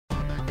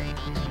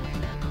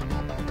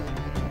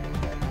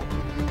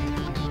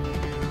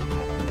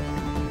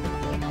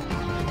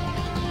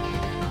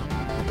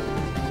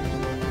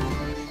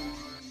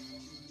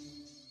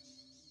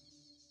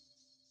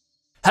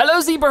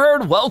Hello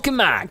Zebraherd, welcome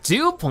back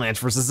to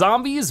Plants vs.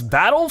 Zombies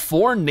Battle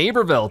for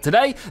Neighborville.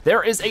 Today,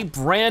 there is a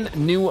brand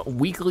new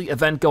weekly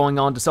event going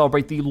on to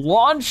celebrate the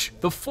launch,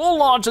 the full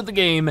launch of the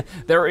game.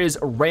 There is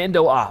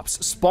Rando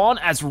Ops. Spawn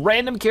as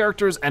random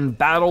characters and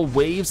battle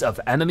waves of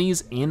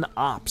enemies in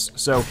Ops.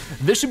 So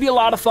this should be a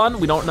lot of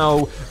fun. We don't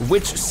know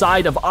which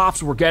side of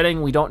Ops we're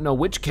getting. We don't know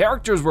which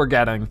characters we're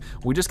getting.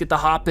 We just get to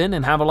hop in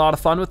and have a lot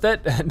of fun with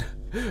it and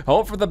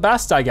hope for the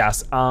best, I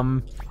guess.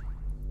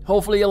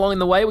 Hopefully along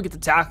the way we get to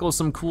tackle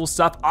some cool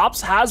stuff.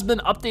 Ops has been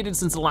updated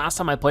since the last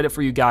time I played it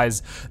for you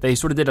guys. They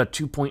sort of did a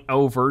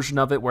 2.0 version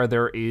of it where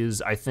there is,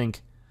 I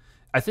think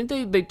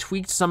they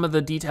tweaked some of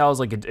the details,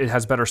 like it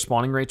has better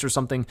spawning rates or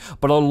something.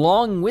 But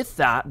along with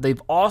that,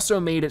 they've also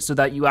made it so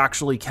that you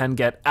actually can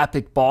get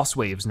epic boss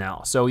waves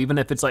now. So even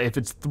if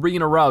it's 3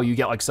 in a row, you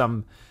get like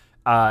some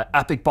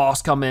epic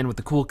boss come in with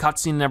the cool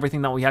cutscene and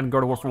everything that we had in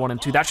God of War 1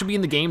 and 2. That should be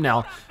in the game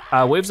now.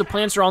 Waves of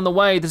plants are on the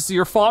way. This is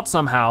your fault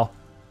somehow.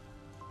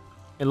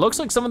 It looks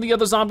like some of the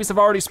other zombies have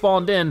already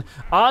spawned in.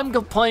 I'm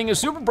playing as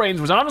Super Brainz,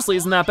 which honestly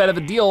isn't that bad of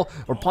a deal.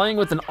 We're playing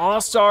with an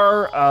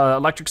all-star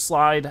electric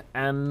slide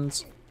and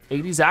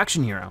 80s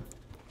action hero.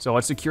 So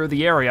let's secure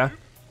the area.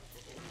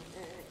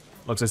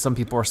 Looks like some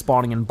people are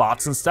spawning in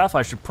bots and stuff.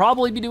 I should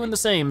probably be doing the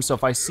same, so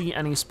if I see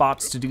any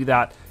spots to do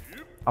that,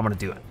 I'm gonna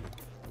do it.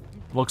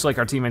 Looks like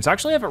our teammates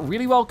actually have it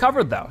really well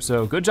covered though,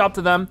 so good job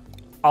to them.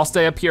 I'll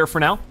stay up here for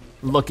now,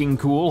 looking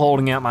cool,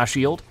 holding out my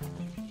shield.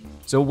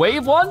 So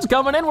wave 1's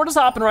coming in. We're just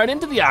hopping right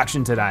into the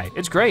action today.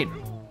 It's great.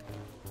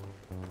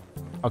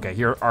 Okay,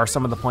 here are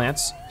some of the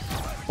plants.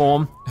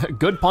 Boom,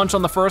 good punch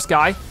on the first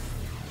guy.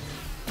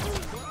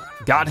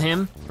 Got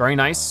him, very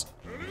nice.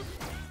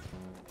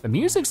 The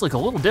music's like a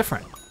little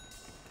different.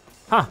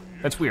 Huh,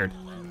 that's weird.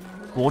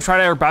 We'll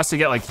try our best to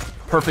get like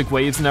perfect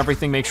waves and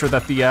everything, make sure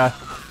that the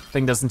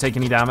thing doesn't take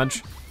any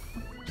damage.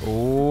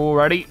 Oh,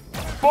 ready?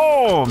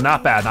 Boom,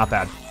 not bad, not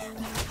bad.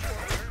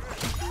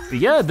 But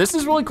yeah, this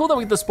is really cool that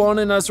we get to spawn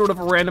in a sort of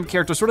a random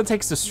character. Sort of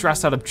takes the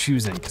stress out of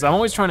choosing, because I'm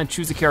always trying to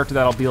choose a character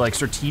that'll be like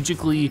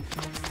strategically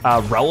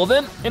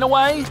relevant in a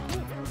way.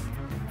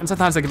 And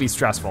sometimes that can be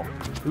stressful.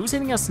 Who's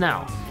hitting us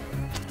now?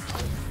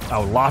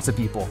 Oh, lots of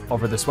people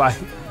over this way.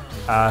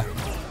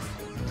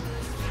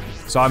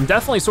 So I'm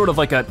definitely sort of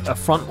like a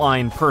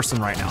frontline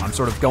person right now. I'm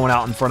sort of going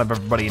out in front of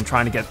everybody and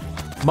trying to get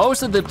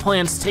most of the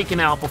plants taken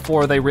out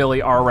before they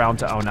really are around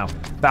to, oh no,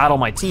 battle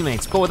my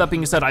teammates. But with that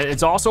being said,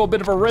 it's also a bit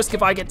of a risk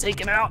if I get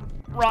taken out.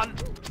 Run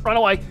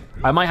away.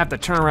 I might have to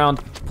turn around,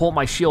 pull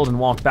my shield and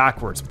walk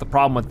backwards. But the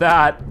problem with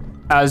that,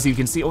 as you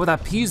can see, oh,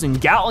 that P's in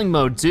Gatling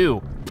mode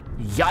too.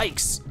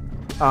 Yikes.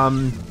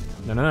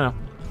 No.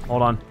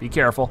 Hold on, be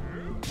careful.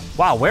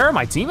 Wow, where are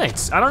my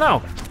teammates? I don't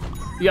know.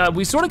 Yeah,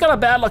 we sort of got a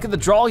bad luck at the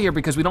draw here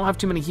because we don't have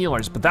too many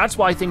healers, but that's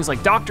why things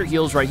like Dr.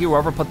 Heals right here,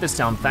 whoever put this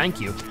down,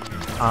 thank you,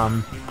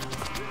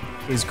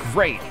 is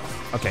great.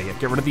 Okay, yeah,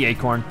 get rid of the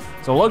Acorn.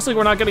 So it looks like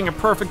we're not getting a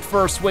perfect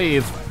first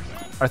wave.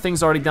 Our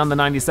thing's already down to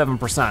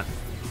 97%.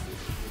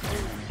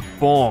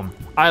 Boom.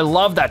 I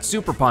love that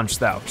super punch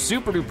though.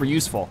 Super duper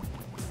useful.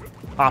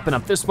 Hopping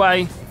up this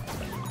way.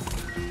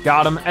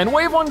 Got him, and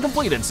wave 1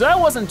 completed. So that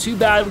wasn't too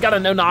bad. We got a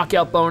no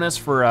knockout bonus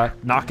for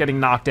not getting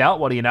knocked out,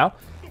 what do you know?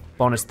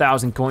 Bonus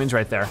 1,000 coins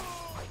right there.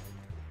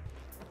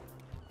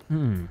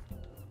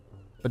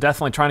 But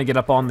definitely trying to get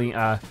up on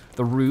the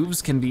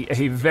roofs can be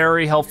a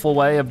very helpful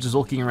way of just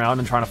looking around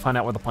and trying to find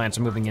out where the plants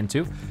are moving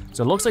into.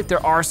 So it looks like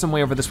there are some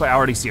way over this way. I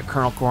already see a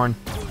Kernel corn.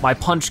 My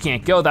punch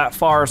can't go that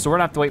far, so we're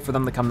gonna have to wait for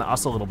them to come to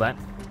us a little bit.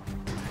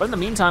 But in the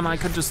meantime, I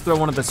could just throw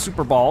one of the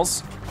super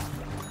balls,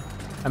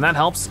 and that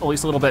helps at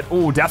least a little bit.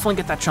 Ooh, definitely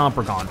get that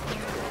Chomper gone.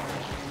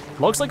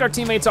 Looks like our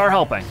teammates are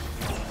helping.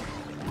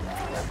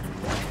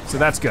 So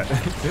that's good.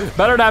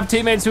 Better to have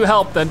teammates who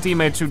help than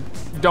teammates who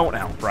don't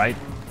help, right?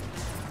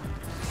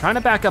 Trying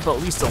to back up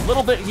at least a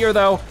little bit here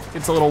though.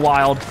 It's a little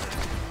wild.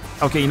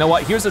 Okay, you know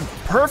what? Here's a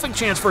perfect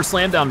chance for a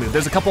slam down move.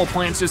 There's a couple of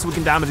plants just so we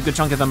can damage a good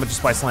chunk of them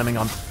just by slamming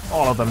on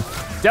all of them.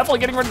 Definitely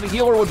getting rid of the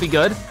healer would be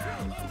good.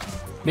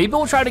 Maybe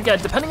we'll try to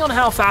get, depending on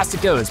how fast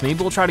it goes, maybe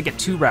we'll try to get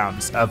 2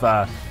 rounds of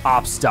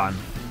Ops done.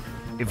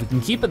 If we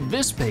can keep it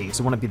this pace,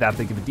 it wouldn't be that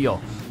big of a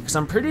deal. Because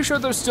I'm pretty sure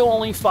there's still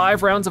only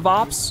 5 rounds of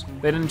Ops.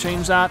 They didn't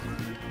change that.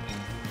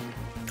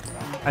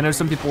 I know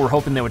some people were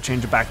hoping they would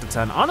change it back to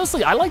 10.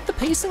 Honestly, I like the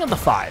pacing of the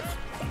 5.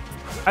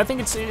 I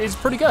think it's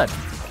pretty good.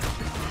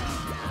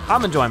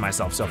 I'm enjoying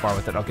myself so far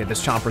with it. Okay,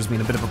 this Chomper's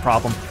being a bit of a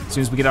problem. As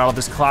soon as we get out of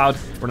this cloud,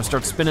 we're gonna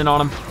start spinning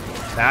on him.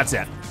 That's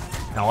it.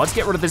 Now let's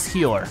get rid of this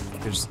healer,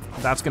 because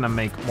that's gonna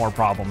make more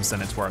problems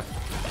than it's worth.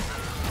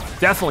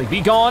 Definitely,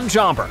 be gone,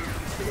 Chomper.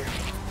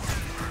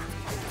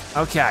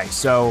 Okay,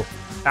 so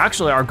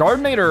actually our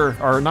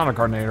Gardenator, or not a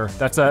Gardenator,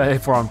 that's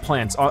if we're on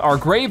plants, our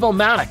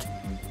Grave-O-Matic,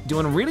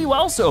 doing really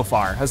well so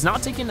far. Has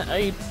not taken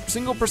a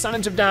single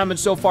percentage of damage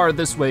so far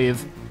this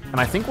wave, and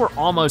I think we're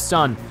almost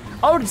done.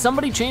 Oh, did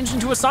somebody change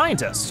into a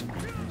scientist?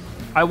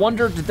 I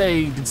wonder,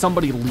 did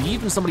somebody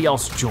leave and somebody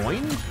else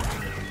join?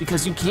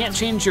 Because you can't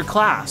change your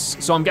class.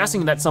 So I'm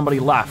guessing that somebody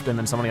left and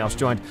then somebody else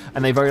joined,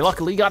 and they very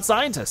luckily got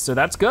scientists, so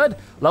that's good.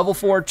 Level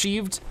 4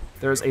 achieved.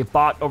 There's a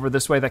bot over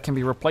this way that can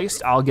be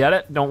replaced. I'll get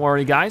it, don't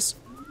worry guys.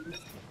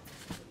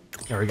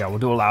 There we go, we'll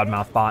do a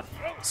loudmouth bot.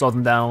 Slow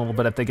them down a little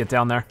bit if they get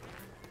down there.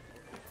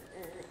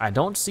 I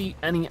don't see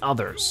any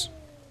others.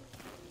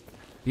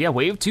 Yeah,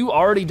 wave 2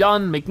 already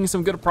done, making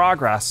some good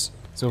progress.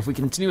 So if we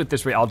continue at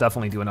this rate, I'll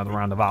definitely do another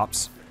round of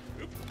ops.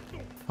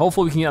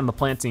 Hopefully we can get on the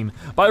plant team.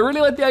 But I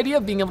really like the idea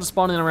of being able to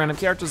spawn in random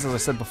characters, as I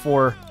said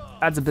before.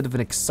 Adds a bit of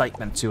an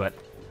excitement to it.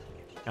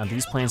 Now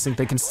these plants think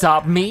they can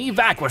stop me?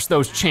 Vanquish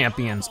those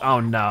champions, oh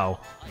no.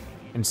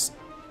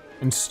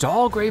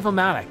 Install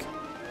Grave-O-Matic.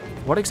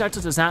 What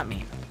exactly does that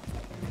mean?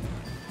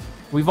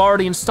 We've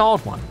already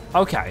installed one.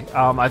 Okay,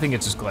 I think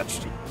it's just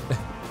glitched.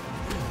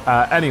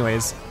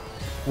 Anyways,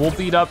 we'll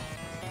beat up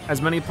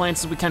as many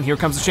plants as we can. Here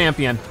comes the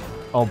champion.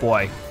 Oh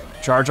boy,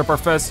 charge up our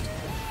fist.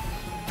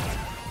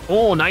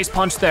 Oh, nice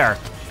punch there.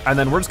 And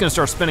then we're just gonna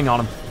start spinning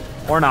on him.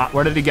 Or not,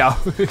 where did he go?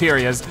 Here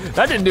he is.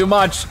 That didn't do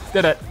much,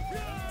 did it?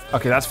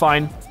 Okay, that's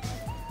fine.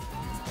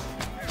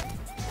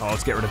 Oh,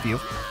 let's get rid of you.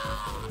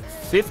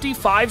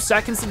 55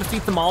 seconds to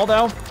defeat them all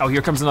though. Oh,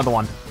 here comes another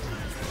one.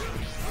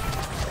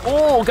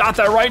 Oh, got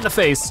that right in the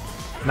face.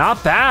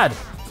 Not bad.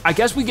 I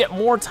guess we get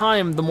more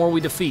time the more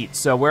we defeat.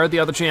 So where are the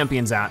other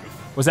champions at?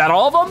 Was that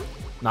all of them?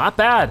 Not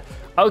bad.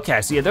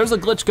 Okay, so yeah, there's a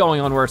glitch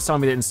going on where it's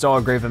telling me to install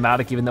a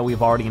Grave-O-Matic even though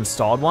we've already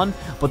installed one.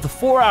 But the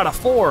 4 out of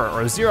 4,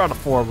 or 0 out of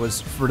 4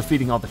 was for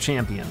defeating all the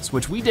champions,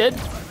 which we did.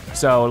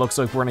 So it looks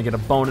like we're gonna get a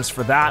bonus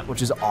for that,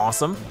 which is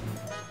awesome.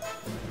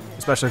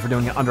 Especially if we're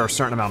doing it under a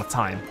certain amount of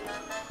time.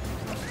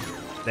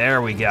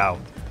 There we go.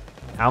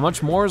 How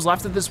much more is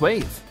left of this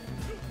wave?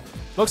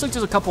 Looks like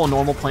there's a couple of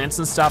normal plants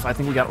and stuff. I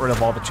think we got rid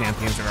of all the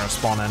champions that are gonna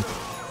spawn in.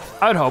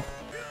 I would hope.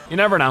 You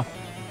never know.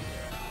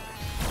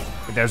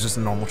 But there's just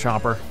a normal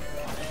Chomper.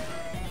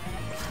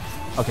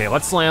 Okay,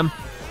 let's slam.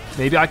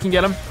 Maybe I can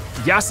get him.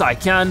 Yes, I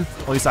can.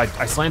 At least I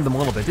slammed them a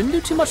little bit. Didn't do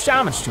too much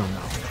damage to him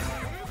though.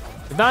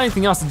 If not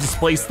anything else, it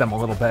displaced them a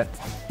little bit.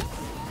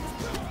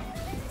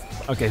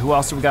 Okay, who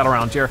else do we got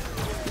around here?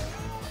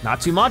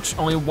 Not too much,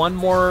 only one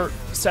more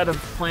set of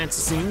plants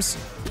it seems.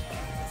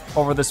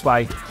 Over this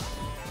way.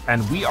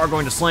 And we are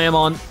going to slam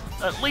on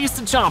at least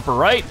a Chomper,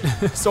 right?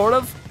 Sort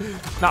of,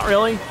 not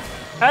really.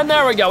 And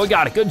there we go, we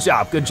got it, good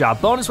job, good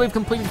job. Bonus wave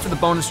completed for the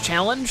bonus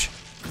challenge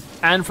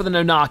and for the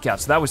no knockout.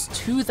 So that was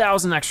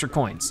 2,000 extra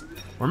coins.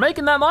 We're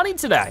making that money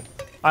today.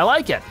 I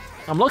like it.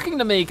 I'm looking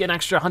to make an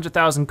extra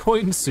 100,000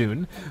 coins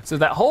soon so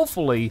that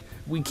hopefully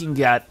we can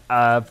get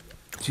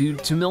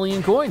 2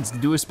 million coins to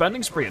do a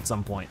spending spree at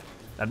some point.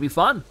 That'd be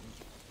fun.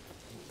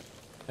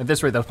 At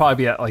this rate, that'll probably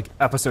be at like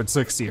episode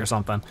 60 or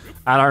something.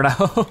 I don't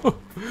know,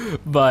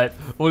 but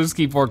we'll just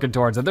keep working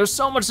towards it. There's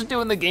so much to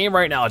do in the game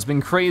right now. It's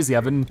been crazy.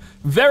 I've been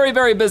very,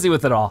 very busy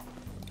with it all.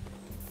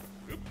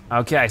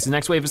 Okay, so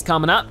next wave is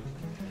coming up.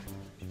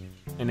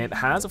 And it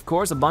has, of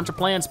course, a bunch of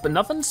plants, but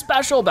nothing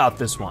special about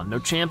this one. No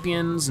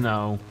champions,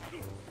 no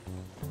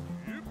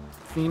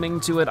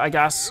theming to it, I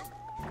guess.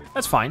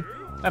 That's fine,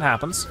 that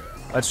happens.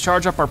 Let's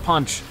charge up our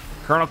punch.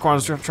 Kernel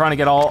Corn's trying to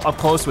get all up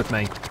close with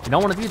me. You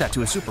don't want to do that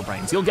to a Super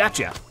Brainz, he'll get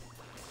you.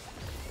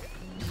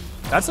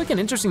 That's like an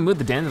interesting move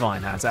the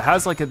Dandelion has. It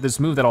has like this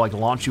move that'll like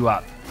launch you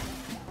up.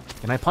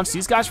 Can I punch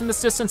these guys from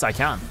this distance? I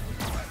can.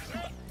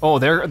 Oh,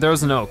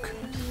 there's an oak.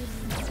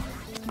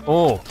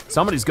 Oh,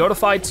 somebody's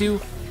goatified too.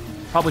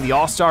 Probably the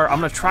All-Star. I'm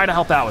gonna try to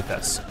help out with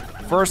this.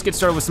 First, get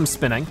started with some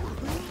spinning.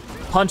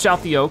 Punch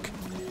out the oak.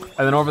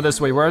 And then over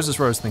this way, where does this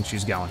Rose think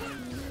she's going?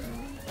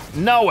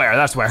 Nowhere,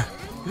 that's where.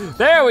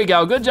 There we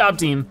go, good job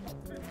team.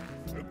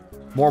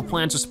 More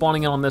plants are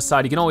spawning in on this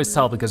side. You can always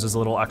tell because there's a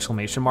little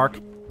exclamation mark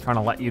trying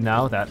to let you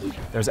know that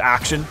there's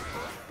action.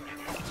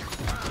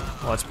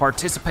 Let's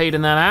participate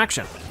in that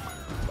action.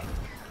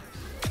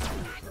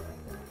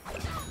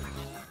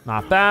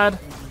 Not bad.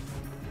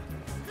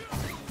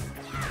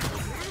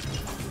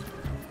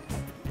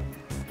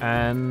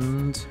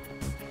 And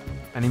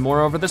any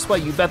more over this way?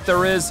 You bet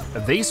there is.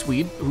 A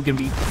Vaseweed who can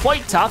be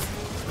quite tough.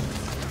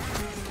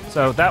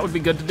 So that would be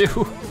good to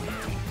do.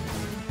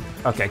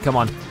 Okay, come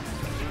on.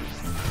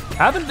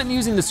 I haven't been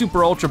using the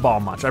Super Ultra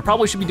Ball much. I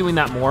probably should be doing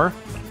that more.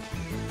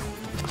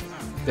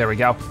 There we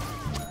go.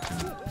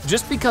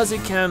 Just because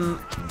it can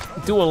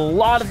do a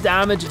lot of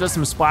damage, it does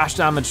some splash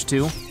damage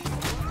too.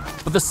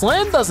 But the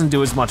slam doesn't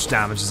do as much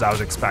damage as I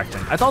was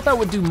expecting. I thought that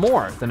would do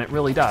more than it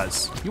really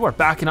does. You are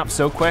backing up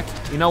so quick.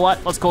 You know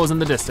what, let's close in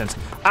the distance.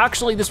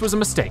 Actually, this was a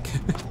mistake.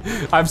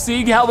 I'm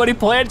seeing how many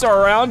plants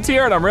are around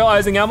here and I'm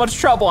realizing how much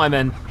trouble I'm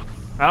in.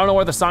 I don't know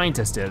where the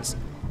scientist is,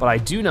 but I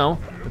do know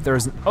that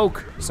there's an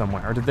oak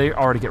somewhere, or did they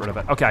already get rid of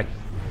it? Okay,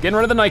 getting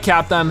rid of the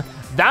nightcap then.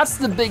 That's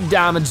the big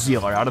damage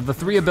dealer. Out of the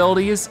 3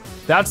 abilities,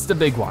 that's the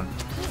big one.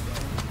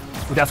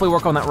 We definitely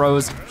work on that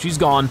Rose, she's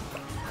gone.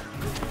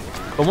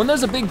 But when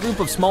there's a big group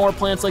of smaller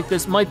plants like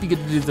this, might be good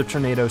to do the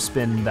tornado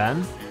spin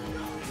then.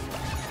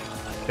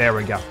 There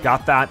we go,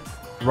 got that.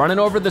 Running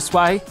over this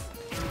way.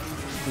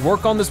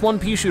 Work on this one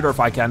Peashooter if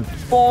I can.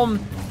 Boom.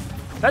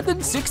 That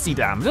did 60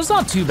 damage, that's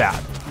not too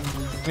bad.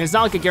 I mean, it's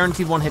not like a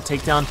guaranteed 1-hit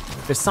takedown.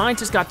 The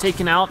scientist got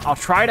taken out. I'll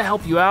try to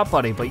help you out,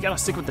 buddy, but you gotta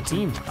stick with the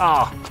team.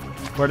 Ah,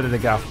 where did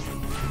it go?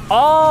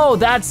 Oh,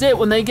 that's it.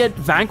 When they get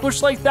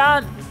vanquished like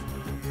that,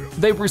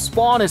 they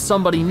respawn as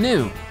somebody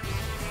new.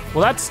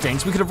 Well, that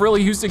stinks. We could have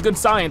really used a good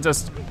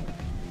scientist.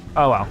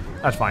 Oh well,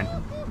 that's fine.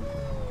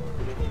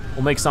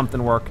 We'll make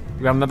something work.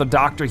 We got another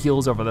Dr.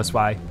 Heals over this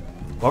way.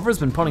 Whoever's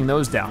been putting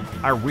those down,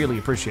 I really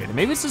appreciate it.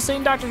 Maybe it's the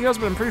same Dr. Heals,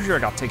 but I'm pretty sure I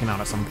got taken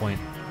out at some point.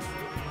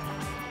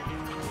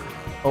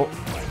 Oh,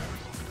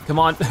 come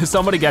on,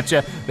 somebody get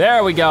you.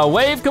 There we go,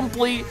 wave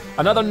complete.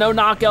 Another no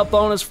knockout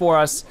bonus for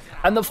us.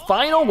 And the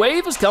final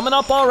wave is coming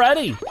up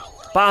already.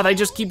 Wow, they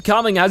just keep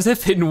coming as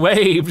if in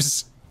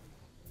waves.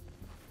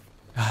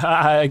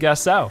 I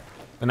guess so.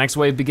 The next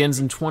wave begins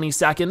in 20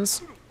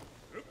 seconds.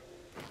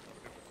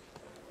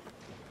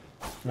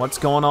 What's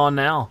going on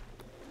now?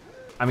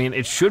 I mean,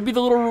 it should be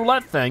the little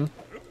roulette thing.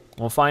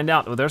 We'll find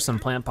out. Oh, there's some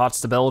plant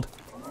pots to build.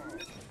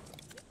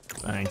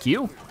 Thank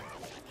you.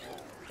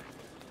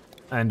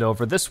 And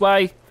over this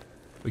way,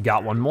 we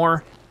got one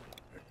more.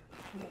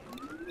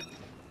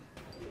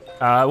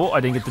 Oh,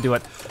 I didn't get to do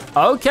it.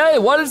 Okay,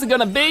 what is it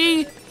gonna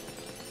be?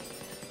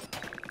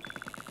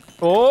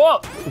 Oh,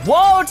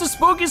 whoa, it's a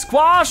spooky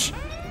squash.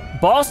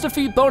 Boss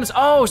defeat bonus.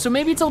 Oh, so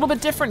maybe it's a little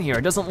bit different here.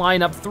 It doesn't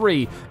line up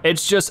 3.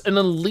 It's just an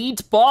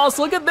elite boss.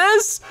 Look at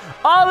this.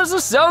 Oh, this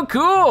is so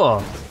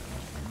cool.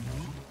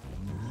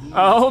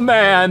 Oh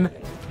man,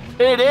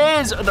 it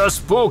is the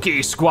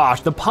spooky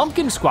squash, the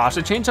pumpkin squash.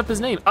 They changed up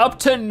his name, up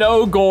to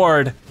no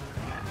gourd.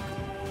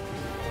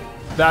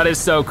 That is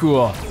so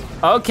cool.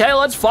 Okay,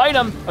 let's fight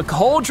him. A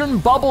cauldron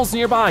bubbles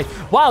nearby.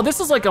 Wow,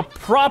 this is like a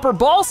proper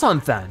boss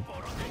hunt then.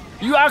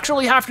 You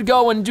actually have to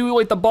go and do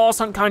like the boss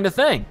hunt kind of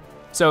thing.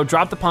 So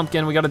drop the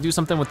pumpkin, we gotta do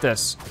something with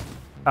this.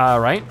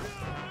 Right?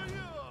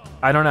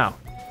 I don't know.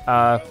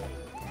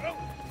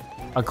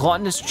 A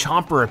gluttonous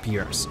Chomper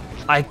appears.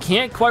 I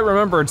can't quite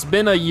remember, it's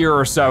been a year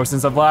or so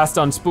since I've last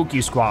done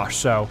Spooky Squash,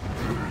 so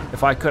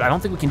if I could, I don't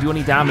think we can do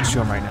any damage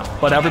to him right now,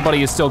 but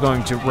everybody is still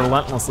going to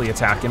relentlessly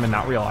attack him and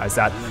not realize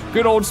that.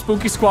 Good old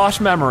Spooky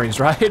Squash memories,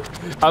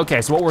 right?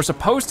 Okay, so what we're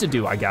supposed to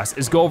do, I guess,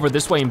 is go over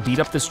this way and beat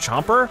up this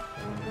Chomper,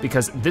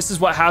 because this is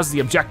what has the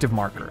objective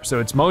marker,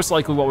 so it's most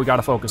likely what we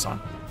gotta focus on.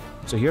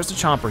 So here's the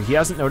Chomper. He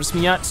hasn't noticed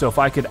me yet, so if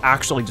I could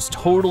actually just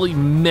totally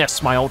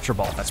miss my Ultra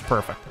Ball, that's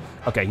perfect.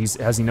 Okay,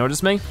 has he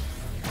noticed me?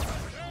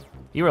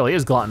 He really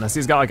is gluttonous.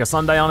 He's got like a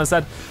sundae on his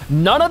head.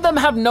 None of them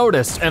have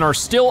noticed and are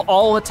still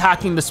all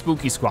attacking the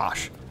Spooky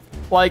Squash.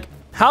 Like,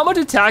 how much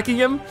attacking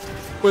him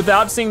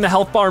without seeing the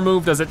health bar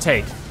move does it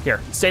take? Here,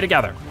 stay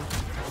together.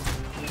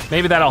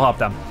 Maybe that'll help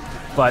them.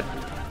 But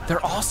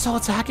they're all still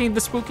attacking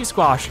the Spooky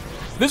Squash.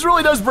 This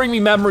really does bring me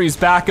memories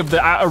back of the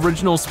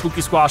original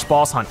Spooky Squash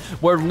boss hunt,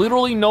 where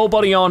literally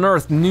nobody on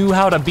Earth knew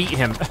how to beat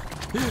him.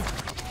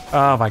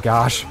 Oh my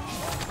gosh.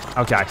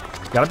 Okay,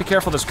 gotta be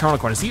careful of this Kernel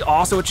Corn. Is he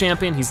also a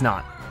champion? He's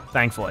not,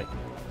 thankfully.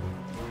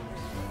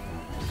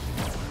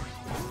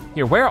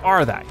 Here, where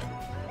are they?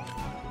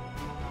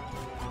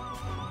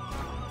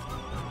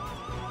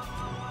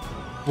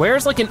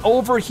 Where's like an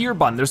over here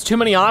button? There's too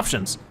many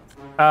options.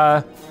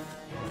 I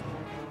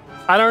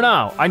don't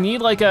know. I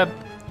need like a,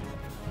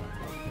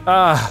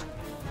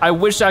 I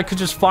wish I could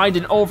just find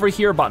an over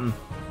here button.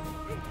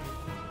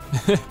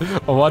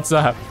 Well, what's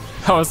that?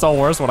 That was the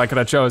worst one I could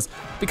have chose.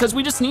 Because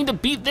we just need to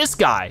beat this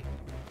guy.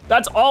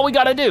 That's all we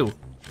gotta do.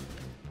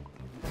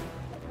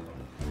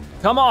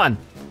 Come on.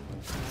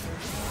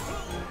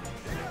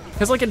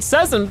 Because like it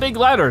says in big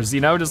letters, you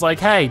know, just like,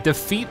 hey,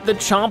 defeat the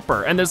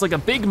Chomper. And there's like a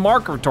big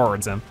marker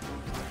towards him.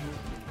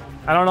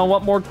 I don't know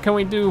what more can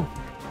we do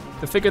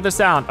to figure this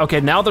out. Okay,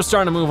 now they're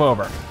starting to move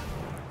over.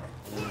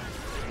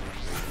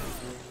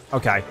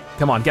 Okay,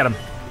 come on, get him.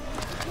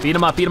 Beat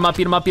him up, beat him up,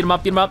 beat him up, beat him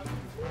up, beat him up.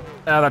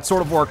 That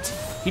sort of worked.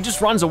 He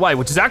just runs away,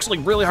 which is actually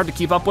really hard to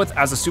keep up with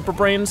as a Super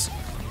Brainz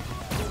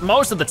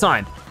most of the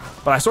time.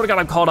 But I sort of got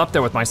him caught up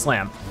there with my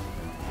slam.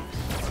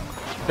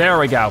 There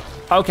we go.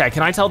 Okay,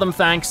 can I tell them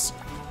thanks?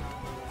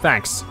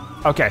 Thanks.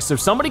 Okay, so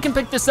somebody can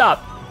pick this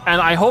up,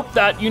 and I hope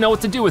that you know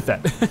what to do with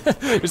it.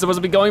 You're supposed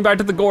to be going back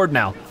to the gourd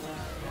now.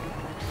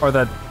 Or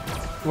the,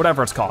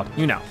 whatever it's called,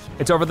 you know.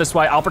 It's over this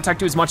way, I'll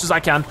protect you as much as I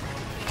can.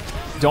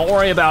 Don't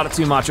worry about it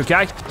too much,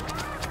 okay?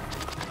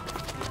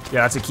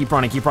 Yeah, that's it, keep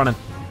running, keep running.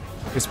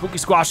 The Spooky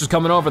Squash is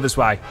coming over this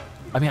way.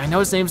 I mean, I know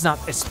his name's not,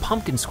 it's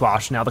Pumpkin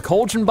Squash now, the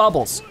Cauldron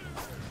Bubbles.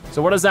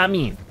 So what does that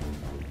mean?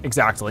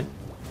 Exactly.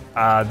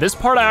 This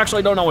part I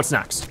actually don't know what's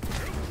next.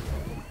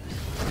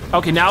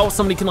 Okay, now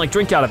somebody can like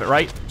drink out of it,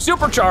 right?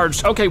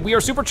 Supercharged, okay, we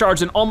are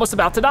supercharged and almost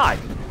about to die.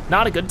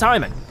 Not a good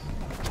timing.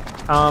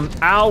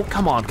 Ow,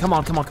 come on, come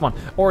on, come on, come on.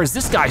 Or is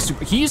this guy,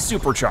 he's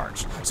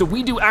supercharged. So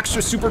we do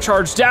extra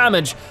supercharged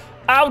damage.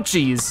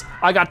 Ouchies,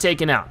 I got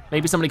taken out.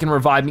 Maybe somebody can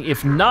revive me.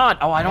 If not,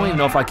 oh, I don't even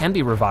know if I can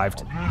be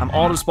revived. I'm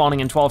auto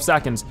spawning in 12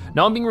 seconds.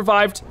 No, I'm being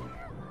revived.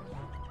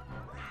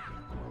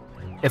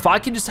 If I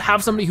could just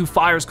have somebody who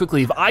fires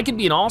quickly, if I could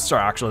be an all-star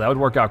actually, that would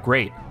work out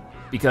great.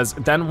 Because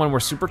then when we're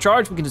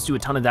supercharged, we can just do a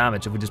ton of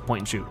damage if we just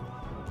point and shoot.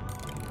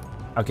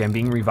 Okay, I'm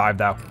being revived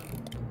though.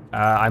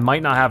 I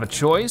might not have a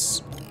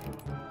choice.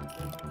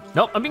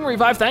 Nope, I'm being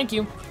revived, thank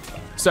you.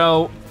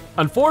 So,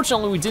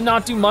 unfortunately, we did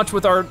not do much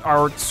with our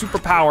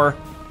superpower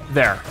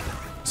there.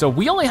 So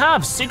we only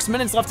have 6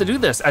 minutes left to do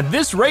this. At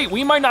this rate,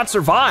 we might not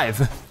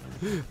survive.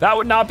 That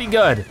would not be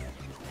good.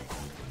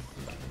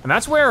 And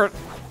that's where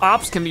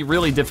ops can be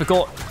really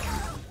difficult,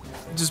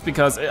 just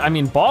because, I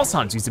mean, boss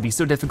hunts used to be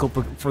so difficult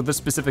for this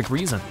specific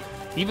reason.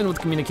 Even with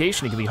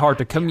communication, it can be hard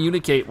to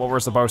communicate what we're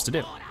supposed to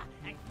do.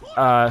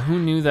 Who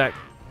knew that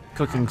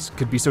cooking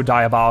could be so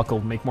diabolical,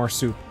 make more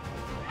soup?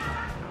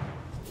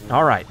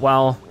 All right,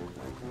 well,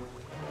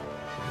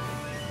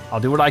 I'll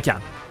do what I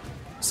can.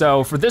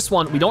 So for this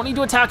one, we don't need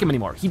to attack him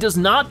anymore. He does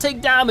not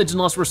take damage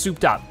unless we're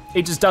souped up.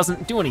 It just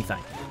doesn't do anything.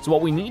 So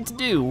what we need to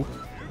do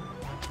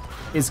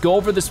is go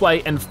over this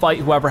way and fight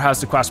whoever has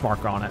the quest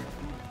marker on it.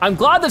 I'm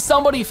glad that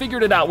somebody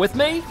figured it out with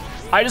me.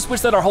 I just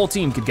wish that our whole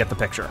team could get the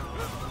picture.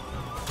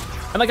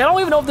 And like, I don't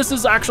even know if this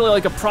is actually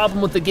like a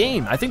problem with the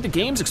game. I think the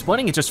game's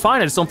explaining it just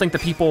fine. I just don't think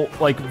that people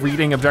like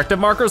reading objective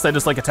markers, they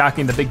just like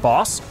attacking the big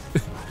boss.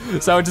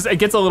 So it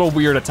gets a little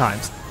weird at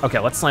times. Okay,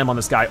 let's slam on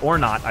this guy, or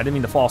not. I didn't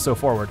mean to fall so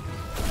forward.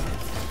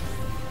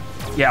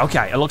 Yeah,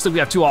 okay, it looks like we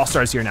have 2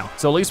 all-stars here now.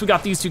 So at least we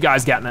got these 2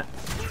 guys getting it.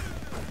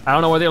 I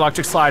don't know where the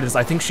electric slide is.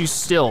 I think she's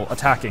still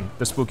attacking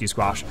the spooky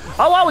squash.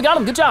 Oh wow, we got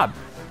him, good job.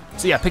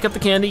 So yeah, pick up the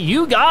candy,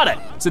 you got it.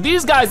 So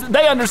these guys,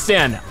 they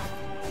understand now.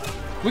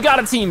 We got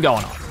a team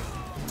going on.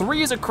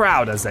 3 is a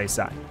crowd, as they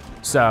say.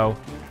 So,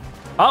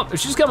 oh,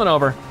 she's coming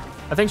over.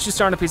 I think she's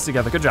starting to piece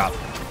together, good job.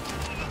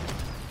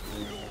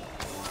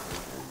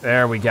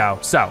 There we go.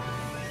 So,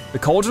 the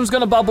cauldron's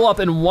gonna bubble up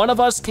and one of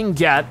us can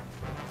get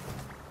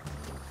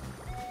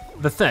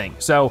the thing.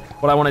 So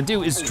what I wanna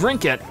do is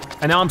drink it,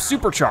 and now I'm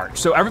supercharged.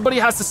 So everybody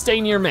has to stay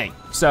near me.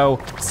 So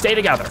stay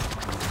together.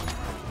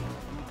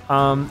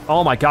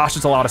 Oh my gosh,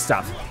 it's a lot of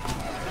stuff.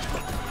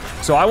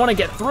 So I wanna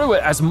get through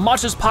it as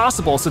much as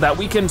possible so that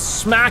we can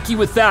smack you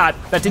with that.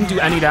 That didn't do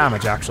any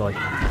damage, actually.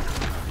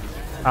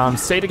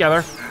 Stay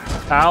together.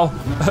 Ow,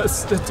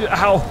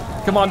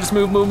 ow. Come on, just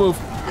move, move, move.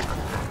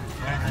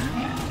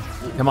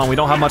 Come on, we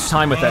don't have much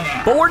time with it.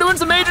 But we're doing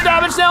some major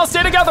damage now,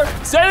 stay together,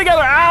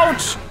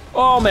 ouch!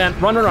 Oh man,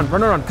 run, run, run,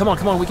 run, run, come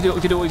on, we can do it,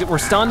 we can do it. We're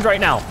stunned right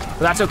now, but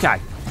that's okay.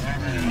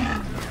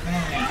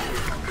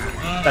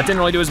 That didn't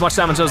really do as much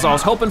damage as I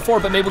was hoping for,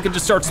 but maybe we can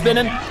just start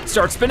spinning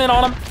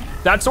on him.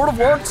 That sort of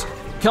worked.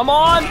 Come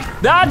on,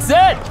 that's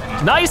it.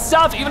 Nice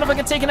stuff, even if I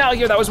get taken out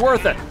here, that was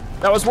worth it.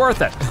 That was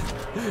worth it.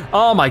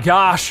 Oh my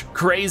gosh,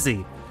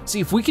 crazy. See,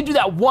 if we can do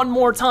that one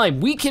more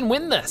time, we can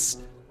win this.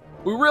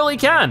 We really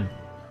can.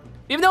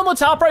 Even though on the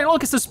top right,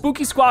 look, it's the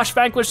Spooky Squash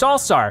Vanquished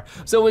All-Star.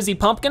 So is he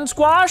Pumpkin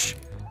Squash?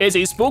 Is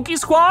he Spooky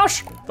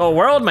Squash? The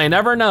world may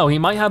never know. He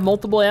might have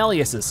multiple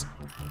aliases.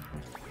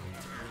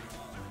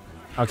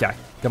 Okay,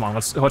 come on,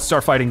 let's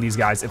start fighting these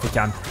guys if we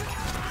can.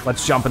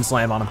 Let's jump and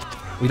slam on them.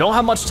 We don't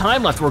have much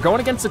time left. We're going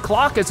against the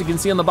clock, as you can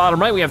see on the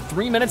bottom right. We have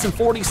 3 minutes and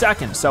 40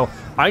 seconds. So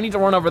I need to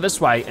run over this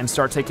way and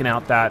start taking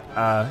out that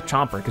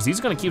Chomper, because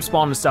he's gonna keep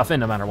spawning stuff in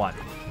no matter what.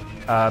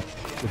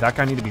 Did that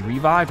guy need to be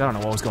revived? I don't know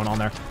what was going on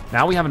there.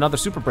 Now we have another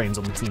Super Brainz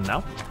on the team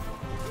now.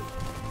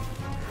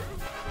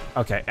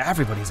 Okay,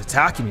 everybody's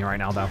attacking me right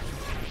now though.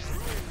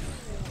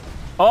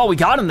 Oh, we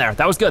got him there.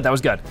 That was good, that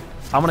was good.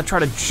 I'm gonna try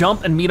to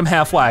jump and meet him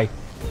halfway.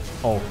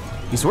 Oh,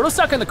 he's sort of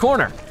stuck in the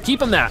corner.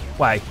 Keep him that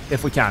way,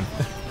 if we can.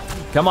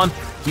 Come on,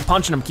 keep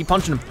punching him, keep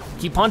punching him,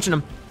 keep punching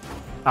him.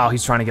 Oh,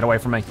 he's trying to get away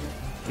from me.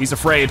 He's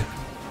afraid.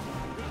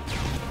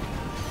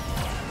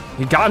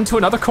 He got into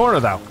another corner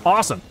though,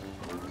 awesome.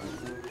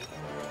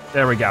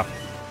 There we go.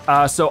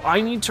 So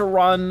I need to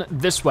run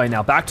this way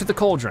now, back to the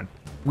cauldron.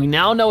 We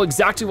now know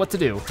exactly what to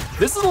do.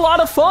 This is a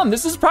lot of fun.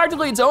 This is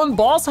practically its own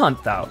boss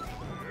hunt though.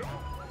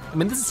 I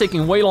mean, this is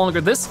taking way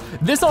longer. This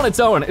on its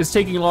own is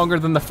taking longer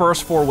than the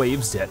first 4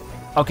 waves did.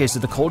 Okay, so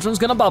the cauldron's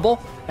gonna bubble,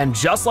 and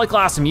just like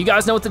last time, you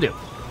guys know what to do.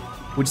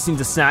 We just need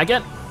to snag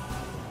it.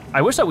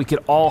 I wish that we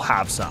could all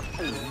have some.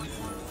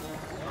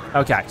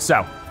 Okay,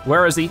 so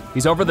where is he?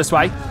 He's over this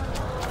way.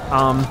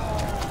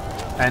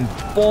 And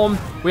boom,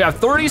 we have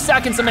 30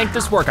 seconds to make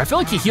this work. I feel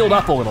like he healed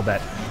up a little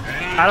bit.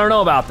 I don't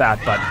know about that,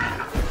 but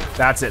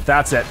that's it,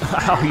 that's it.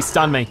 Oh, he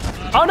stunned me.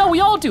 Oh no, we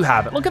all do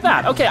have it, look at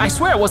that. Okay, I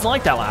swear it wasn't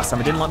like that last time.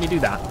 It didn't let me do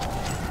that,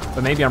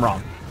 but maybe I'm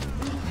wrong.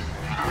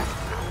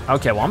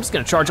 Okay, well, I'm just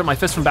gonna charge up my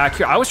fist from back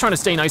here. I was trying to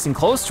stay nice and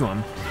close to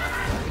him,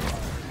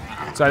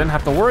 so I didn't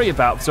have to worry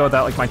about, so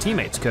that like my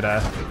teammates could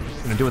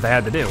do what they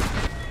had to do.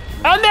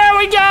 And there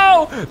we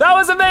go! That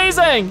was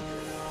amazing!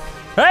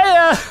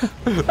 Hey,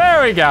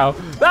 there we go.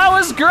 That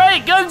was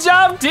great, good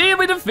job team.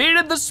 We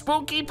defeated the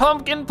spooky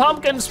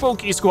pumpkin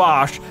spooky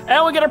squash,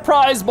 and we get a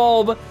prize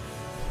bulb.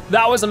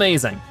 That was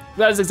amazing.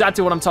 That is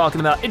exactly what I'm talking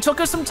about. It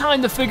took us some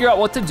time to figure out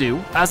what to do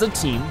as a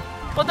team,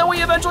 but then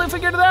we eventually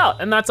figured it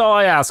out, and that's all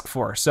I asked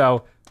for,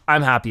 so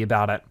I'm happy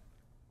about it.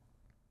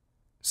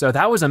 So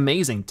that was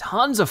amazing,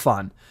 tons of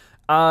fun.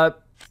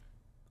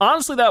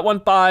 Honestly, that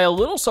went by a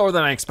little slower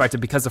than I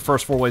expected because the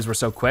first 4 waves were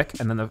so quick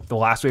and then the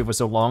last wave was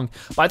so long,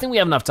 but I think we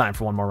have enough time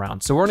for one more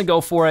round. So we're gonna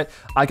go for it.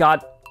 I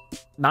got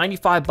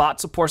 95 bot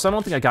support, so I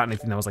don't think I got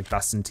anything that was like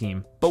best in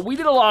team, but we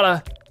did a lot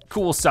of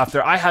cool stuff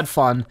there. I had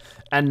fun,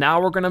 and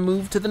now we're gonna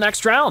move to the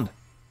next round.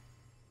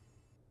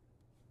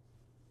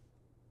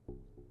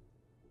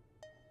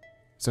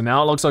 So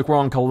now it looks like we're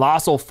on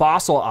Colossal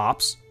Fossil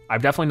Ops.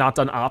 I've definitely not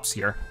done Ops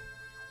here.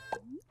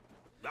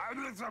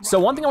 So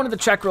one thing I wanted to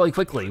check really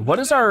quickly, what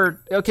is our,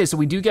 okay, so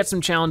we do get some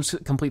challenge to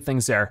complete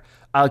things there.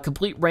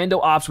 Complete Rando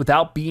Ops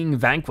without being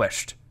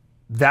vanquished.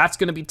 That's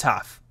gonna be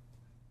tough.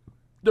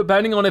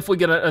 Depending on if we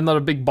get another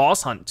big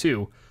boss hunt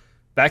too,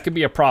 that could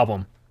be a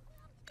problem.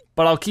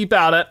 But I'll keep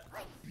at it.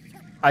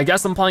 I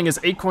guess I'm playing as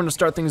Acorn to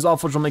start things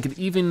off, which will make it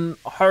even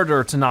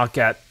harder to not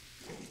get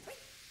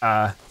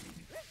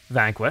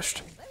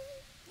vanquished.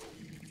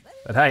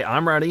 But hey,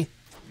 I'm ready.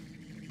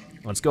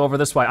 Let's go over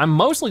this way. I'm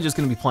mostly just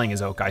gonna be playing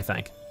as Oak, I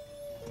think.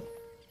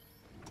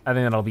 I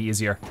think that'll be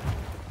easier.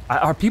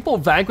 Are people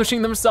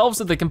vanquishing themselves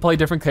so they can play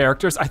different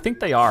characters? I think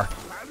they are.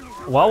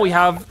 Well, we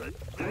have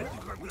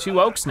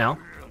 2 Oaks now.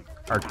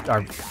 Or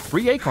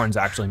 3 Acorns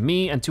actually,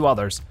 me and 2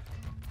 others.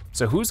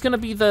 So who's gonna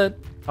be the,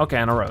 okay,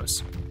 and a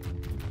Rose.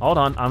 Hold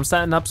on, I'm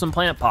setting up some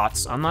plant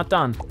pots. I'm not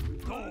done.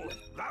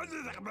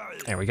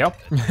 There we go.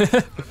 Okay,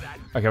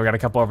 we got a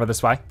couple over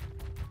this way.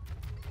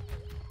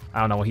 I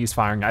don't know what he's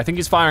firing. I think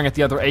he's firing at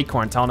the other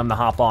Acorn, telling him to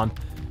hop on.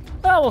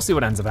 Well, we'll see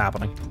what ends up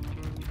happening.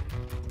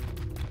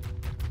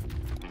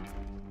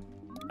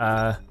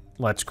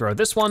 Let's grow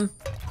this one.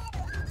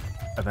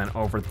 And then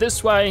over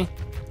this way,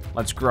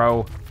 let's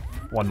grow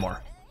 1 more.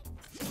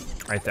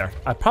 Right there.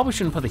 I probably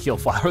shouldn't put the heal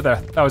flower there.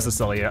 That was a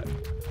silly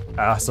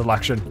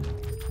selection.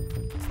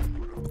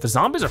 But the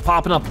zombies are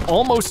popping up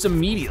almost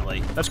immediately.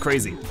 That's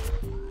crazy.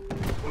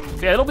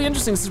 Yeah, it'll be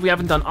interesting since we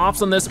haven't done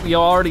ops on this. We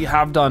already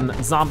have done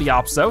zombie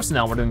ops though, so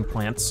now we're doing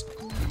plants.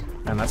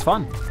 And that's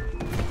fun.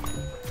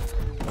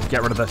 Let's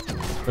get rid of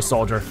the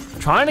soldier.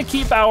 Trying to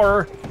keep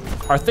our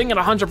thing at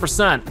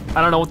 100%.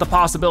 I don't know what the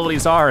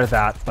possibilities are of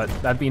that, but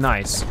that'd be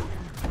nice.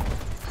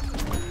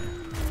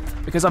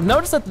 Because I've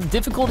noticed that the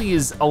difficulty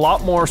is a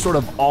lot more sort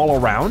of all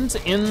around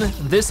in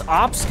this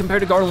ops compared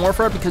to Garden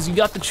Warfare, because you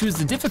got to choose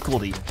the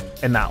difficulty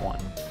in that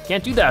one.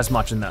 Can't do that as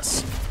much in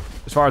this,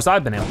 as far as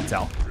I've been able to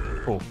tell.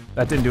 Oh,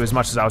 that didn't do as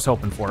much as I was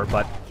hoping for,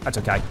 but that's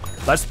okay.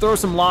 Let's throw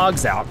some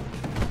logs out.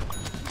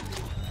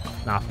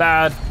 Not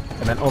bad.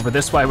 And then over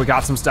this way, we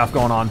got some stuff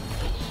going on.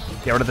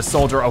 Get rid of the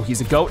soldier. Oh, he's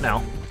a goat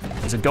now.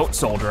 He's a goat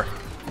soldier.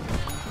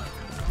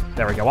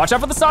 There we go. Watch out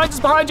for the scientists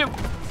behind you.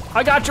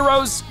 I got you,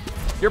 Rose.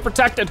 You're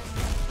protected.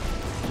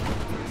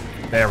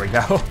 There we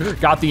go.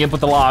 Got the imp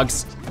with the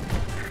logs.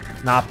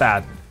 Not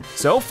bad.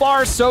 So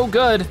far, so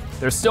good.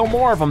 There's still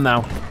more of them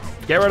though.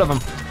 Get rid of them.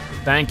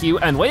 Thank you.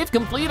 And wave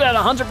complete at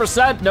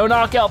 100%, no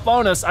knockout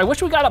bonus. I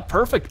wish we got a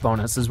perfect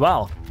bonus as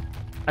well.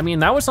 I mean,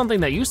 that was something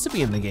that used to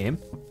be in the game.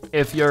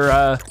 If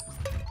your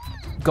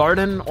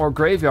garden or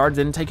graveyard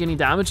didn't take any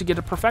damage, you get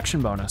a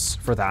perfection bonus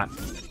for that.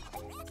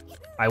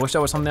 I wish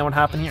that was something that would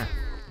happen here.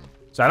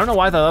 So I don't know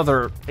why the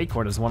other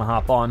Acorn doesn't wanna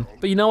hop on,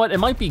 but you know what? It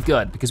might be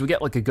good because we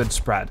get like a good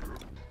spread.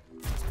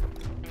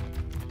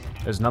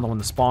 There's another one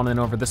to spawn in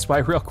over this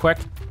way real quick.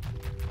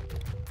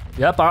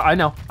 Yep, I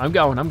know, I'm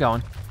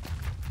going.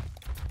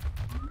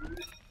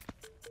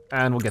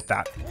 And we'll get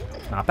that,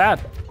 not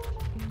bad.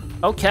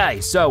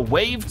 Okay, so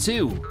wave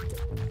 2.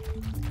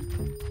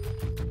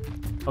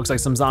 Looks like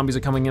some zombies are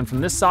coming in from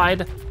this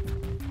side.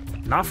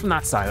 Not from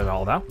that side at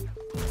all though.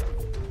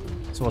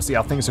 So we'll see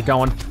how things are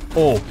going.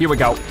 Oh, here we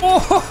go.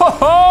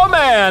 Oh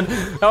man,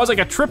 that was like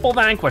a triple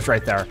vanquish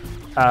right there.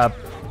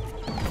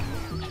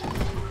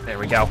 There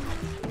we go.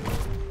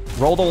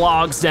 Roll the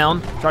logs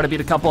down. Try to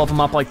beat a couple of them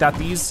up like that.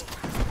 These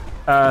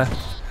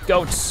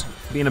goats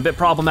being a bit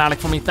problematic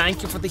for me.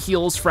 Thank you for the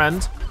heals,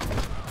 friend.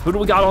 Who do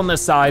we got on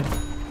this side?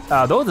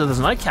 Though there's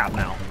a nightcap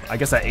now. I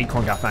guess that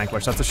Acorn got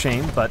vanquished. That's a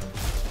shame, but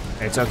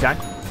it's okay.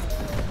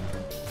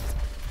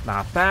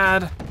 Not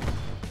bad.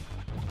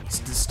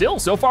 Still,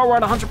 so far we're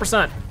at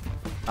 100%.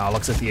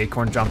 Looks like the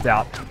Acorn jumped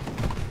out.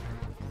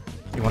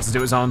 He wants to do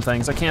his own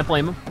things. I can't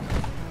blame him.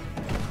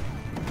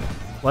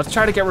 Let's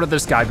try to get rid of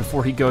this guy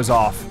before he goes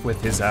off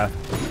with his,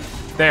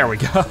 there we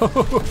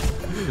go.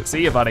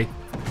 See ya, buddy.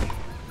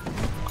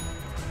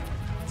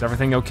 Is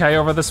everything okay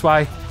over this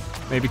way?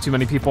 Maybe too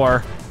many people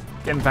are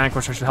getting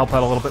vanquished. I should help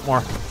out a little bit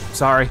more.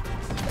 Sorry.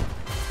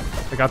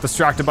 I got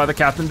distracted by the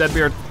Captain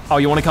Deadbeard. Oh,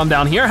 you wanna come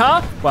down here,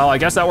 huh? Well, I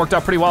guess that worked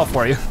out pretty well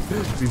for you.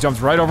 He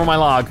jumps right over my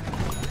log.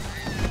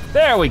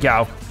 There we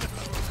go.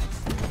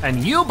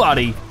 And you,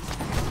 buddy,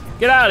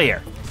 get out of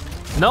here.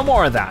 No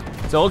more of that.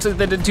 So it looks like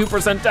they did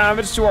 2%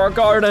 damage to our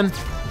garden.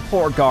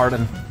 Poor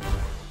garden.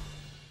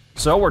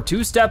 So we're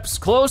 2 steps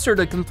closer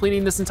to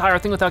completing this entire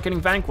thing without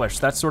getting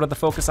vanquished. That's sort of the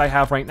focus I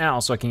have right now,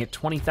 so I can get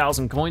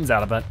 20,000 coins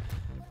out of it.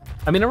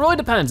 I mean, it really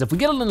depends. If we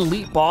get an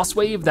elite boss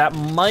wave, that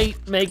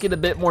might make it a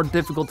bit more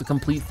difficult to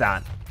complete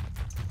that.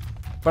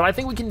 But I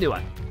think we can do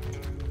it.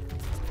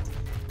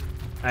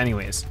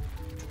 Anyways,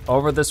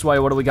 over this way,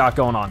 what do we got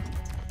going on?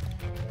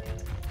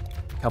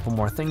 A couple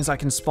more things I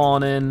can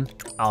spawn in.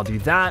 I'll do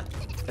that.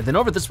 And then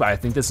over this way, I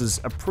think this is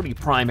a pretty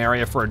prime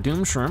area for a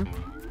Doom Shroom.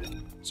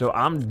 So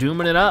I'm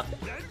dooming it up.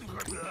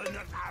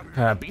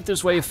 Beat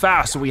this wave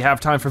fast so we have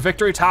time for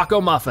victory.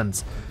 Taco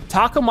muffins.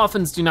 Taco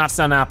muffins do not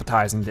sound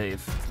appetizing,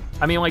 Dave.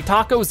 I mean, like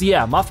tacos,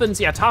 yeah.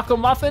 Muffins, yeah. Taco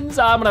muffins,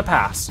 I'm gonna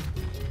pass.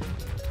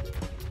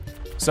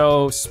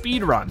 So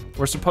speed run.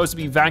 We're supposed to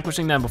be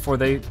vanquishing them before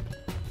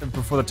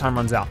the time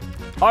runs out.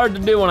 Hard to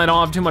do when I don't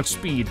have too much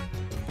speed,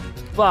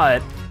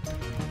 but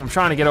I'm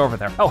trying to get over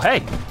there. Oh,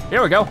 hey,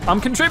 here we go.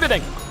 I'm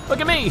contributing.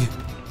 Look at me.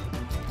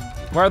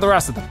 Where are the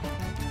rest of them?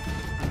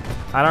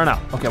 I don't know.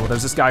 Okay, well,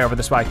 there's this guy over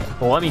this way.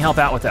 Well, let me help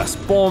out with this.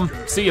 Boom,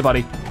 see you,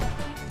 buddy.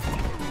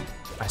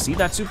 I see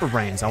that super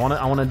brains. I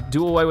wanna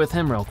do away with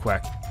him real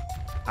quick.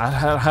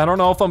 I don't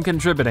know if I'm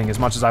contributing as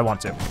much as I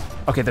want to.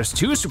 Okay, there's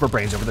 2 super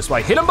brains over this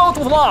way. Hit them both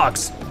with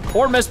logs,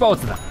 or miss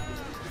both of them.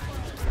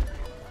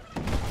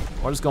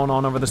 What is going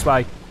on over this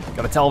way?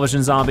 Got a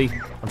television zombie.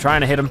 I'm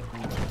trying to hit him.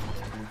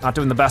 Not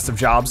doing the best of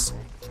jobs.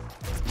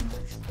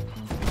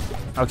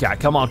 Okay,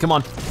 come on, come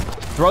on.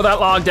 Throw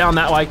that log down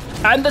that way.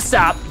 And the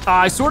sap.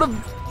 I sort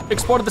of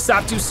exploded the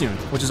sap too soon,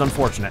 which is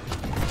unfortunate.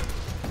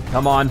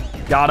 Come on,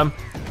 got him.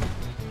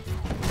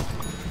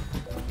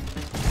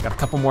 Got a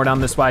couple more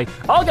down this way.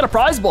 Oh, I got a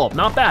prize bulb,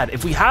 not bad.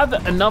 If we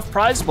have enough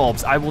prize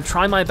bulbs, I will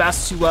try my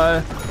best to,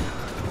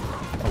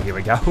 oh, here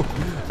we go.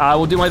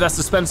 We'll do my best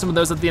to spend some of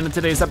those at the end of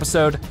today's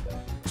episode.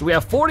 So we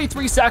have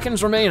 43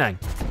 seconds remaining.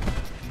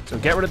 So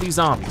get rid of these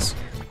zombies.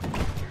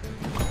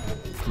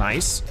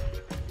 Nice.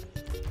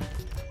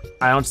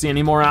 I don't see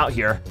any more out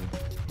here,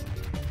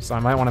 so I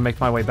might wanna make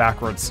my way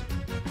backwards.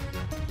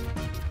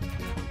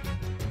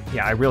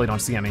 Yeah, I really don't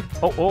see any.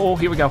 Oh,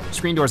 here we go,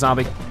 screen door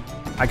zombie.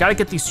 I gotta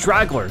get these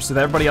stragglers so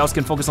that everybody else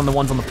can focus on the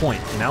ones on the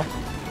point, you know?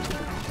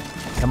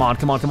 Come on,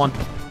 come on, come on.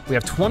 We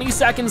have 20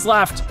 seconds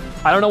left.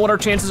 I don't know what our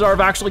chances are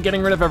of actually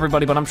getting rid of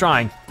everybody, but I'm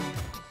trying.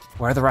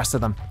 Where are the rest of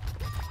them?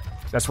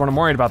 That's what I'm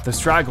worried about, the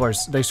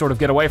stragglers. They sort of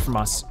get away from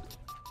us.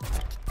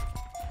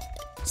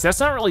 See, that's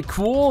not really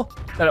cool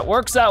that it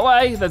works that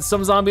way, that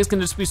some zombies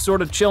can just be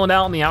sort of chilling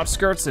out on the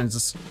outskirts and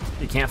just,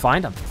 you can't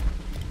find them.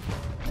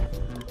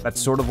 That's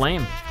sort of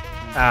lame.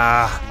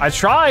 I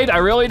tried, I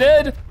really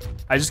did.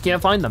 I just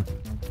can't find them.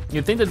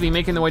 You'd think they'd be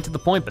making their way to the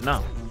point, but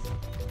no.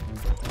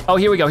 Oh,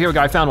 here we go,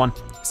 I found one.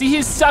 See,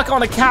 he's stuck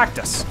on a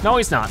cactus. No,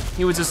 he's not.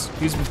 He's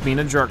just being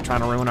a jerk trying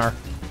to ruin our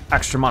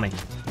extra money.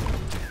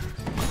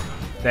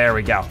 There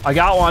we go, I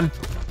got one.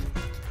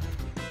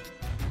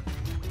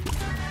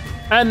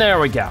 And there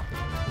we go.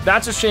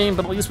 That's a shame,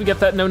 but at least we get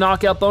that no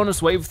knockout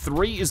bonus. Wave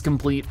 3 is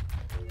complete.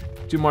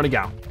 2 more to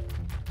go.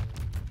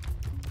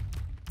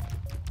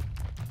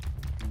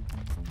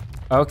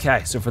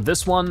 Okay, so for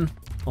this one,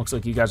 looks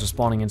like you guys are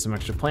spawning in some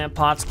extra plant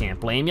pots, can't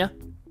blame you.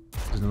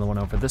 There's another one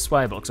over this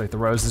way, but looks like the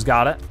rose has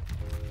got it.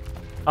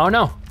 Oh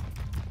no,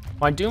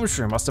 my doom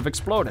shroom must have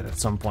exploded at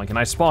some point. Can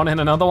I spawn in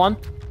another one?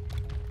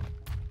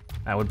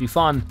 That would be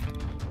fun.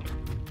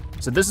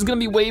 So this is gonna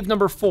be wave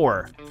number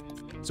 4.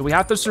 So we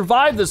have to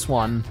survive this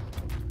one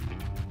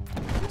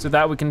so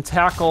that we can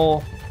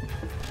tackle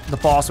the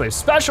boss wave.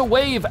 Special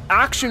wave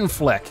action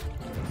flick.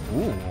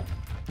 Ooh.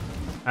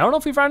 I don't know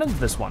if we've run into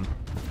this one.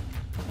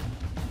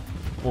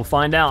 We'll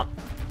find out.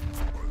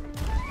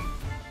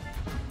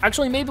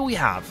 Actually, maybe we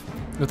have.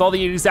 With all the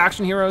 80s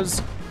action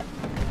heroes,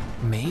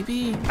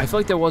 maybe? I feel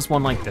like there was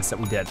one like this that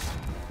we did.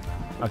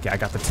 Okay, I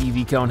got the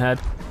TV cone head.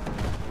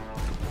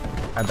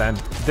 And then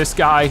this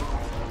guy,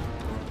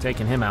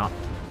 taking him out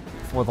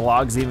before the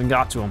logs even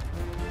got to him.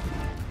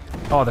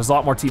 Oh, there's a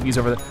lot more TVs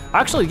over there.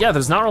 Actually, yeah,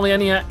 there's not really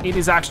any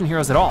 80s action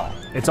heroes at all.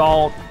 It's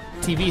all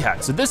TV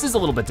heads. So this is a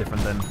little bit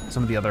different than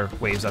some of the other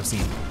waves I've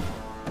seen.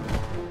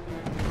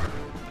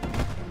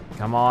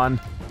 Come on.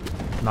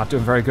 I'm not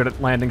doing very good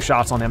at landing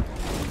shots on him.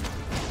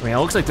 I mean, it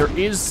looks like there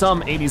is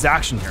some 80s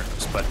action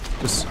heroes, but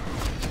just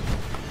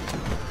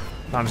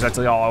not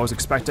exactly all I was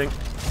expecting.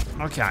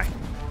 Okay.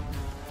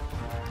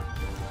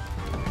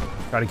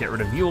 Try to get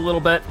rid of you a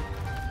little bit.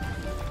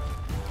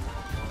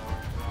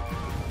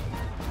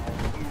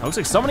 It looks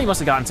like somebody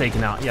must have gotten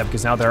taken out. Yeah,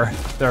 because now they're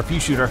a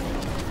Peashooter.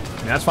 I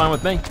mean, that's fine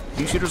with me.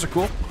 Peashooters are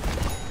cool.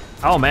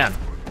 Oh man.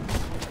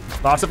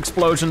 Lots of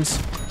explosions.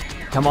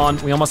 Come on,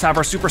 we almost have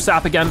our super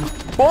sap again.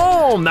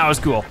 Boom, that was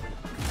cool.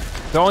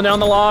 Throwing down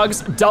the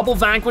logs, double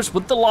vanquish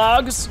with the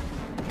logs.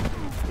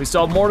 We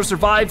still have more to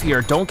survive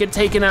here. Don't get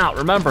taken out.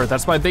 Remember,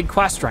 that's my big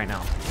quest right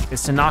now,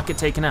 is to not get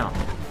taken out.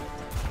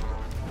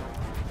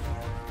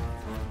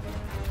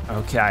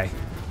 Okay.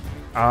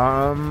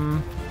 I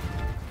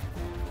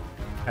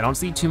don't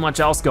see too much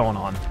else going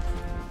on.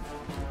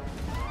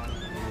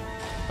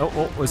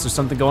 Oh, is there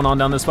something going on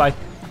down this way?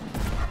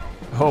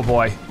 Oh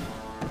boy.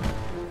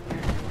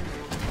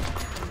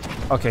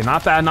 Okay,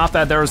 not bad, not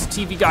bad. There's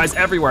TV guys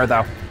everywhere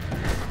though.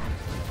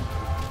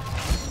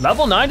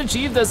 Level 9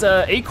 achieved as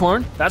a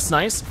Acorn. That's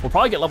nice. We'll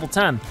probably get level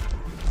 10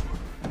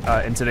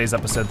 in today's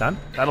episode then.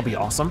 That'll be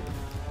awesome.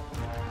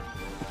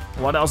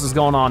 What else is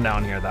going on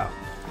down here though?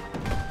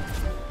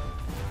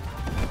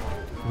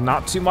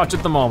 Not too much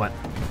at the moment.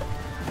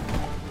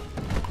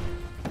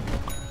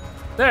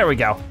 There we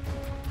go.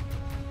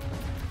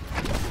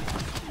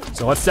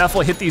 So let's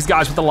definitely hit these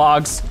guys with the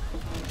logs.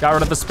 Got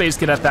rid of the Space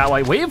Cadet that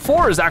way. Wave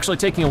 4 is actually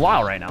taking a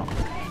while right now.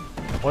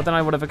 More than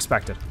I would have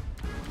expected.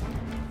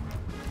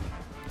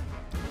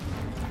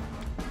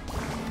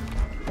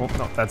 Oh,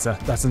 no,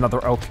 that's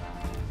another oak.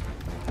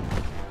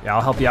 Yeah,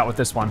 I'll help you out with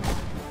this one.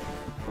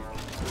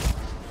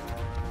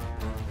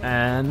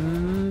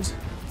 And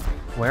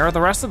where are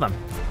the rest of them?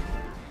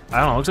 I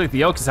don't know, looks like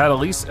the Oak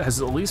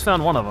has at least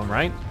found one of them,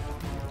 right?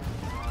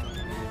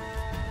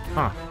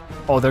 Huh.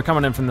 Oh, they're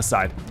coming in from the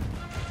side.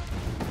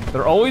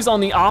 They're always on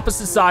the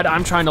opposite side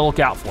I'm trying to look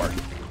out for,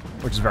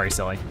 which is very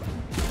silly.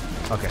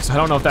 Okay, so I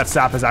don't know if that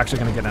sap is actually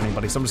gonna get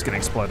anybody, so I'm just gonna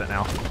explode it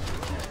now.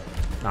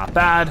 Not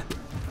bad.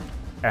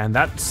 And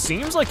that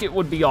seems like it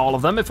would be all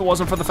of them if it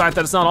wasn't for the fact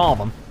that it's not all of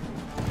them.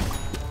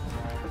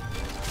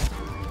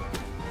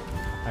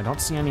 I don't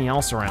see any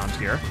else around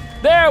here.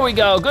 There we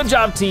go, good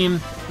job,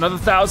 team. Another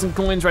 1,000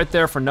 coins right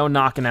there for no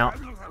knocking out.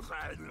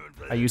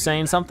 Are you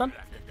saying something?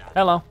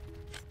 Hello.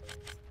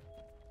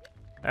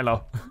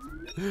 Hello.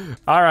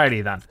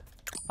 Alrighty then,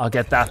 I'll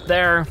get that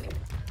there.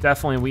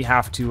 Definitely we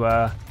have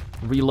to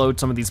reload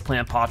some of these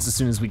plant pots as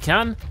soon as we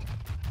can.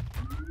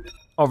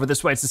 Over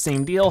this way, it's the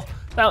same deal.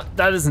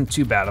 That isn't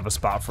too bad of a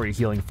spot for a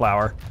healing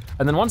flower.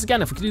 And then once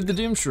again, if we could do the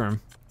Doom Shroom,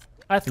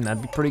 I think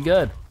that'd be pretty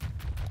good.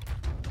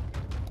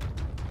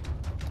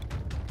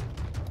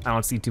 I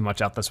don't see too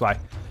much out this way.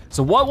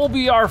 So what will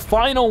be our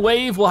final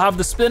wave? We'll have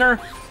the spinner.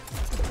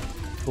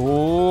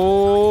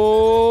 Oh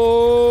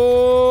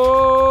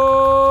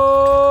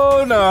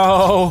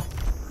no.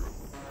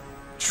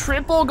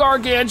 Triple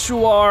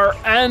Gargantuar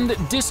and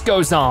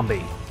Disco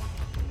Zombie.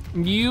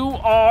 You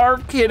are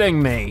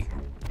kidding me.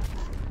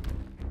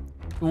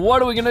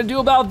 What are we gonna do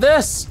about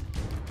this?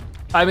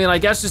 I mean, I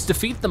guess just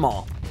defeat them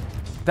all.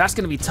 That's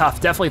gonna be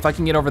tough. Definitely if I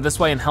can get over this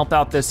way and help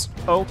out this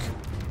Oak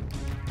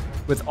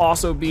with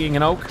also being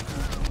an Oak.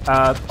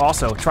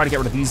 Also, try to get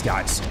rid of these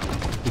guys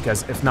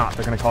because if not,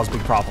 they're gonna cause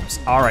big problems.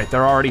 All right,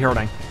 they're already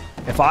hurting.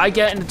 If I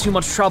get into too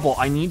much trouble,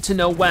 I need to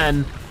know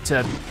when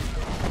to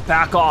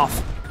back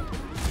off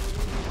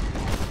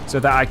so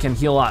that I can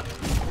heal up.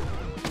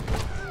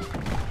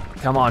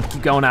 Come on,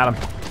 keep going at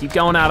him. Keep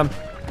going at him.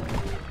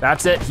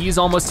 That's it, he's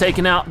almost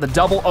taken out. The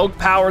double Oak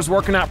power is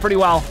working out pretty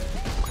well.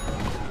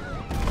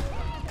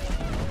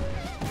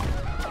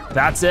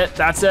 That's it,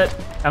 that's it.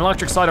 An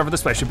electric slide over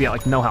this way should be at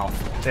like no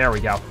health. There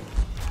we go.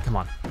 Come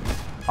on.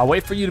 I'll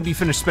wait for you to be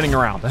finished spinning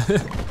around.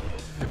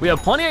 We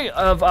have plenty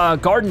of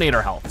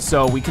Gardenator health,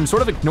 so we can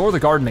sort of ignore the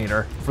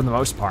Gardenator for the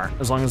most part,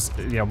 as long as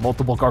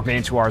multiple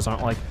Gargantuars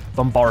aren't like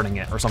bombarding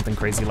it or something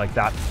crazy like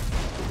that.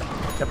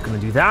 Yep, gonna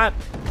do that.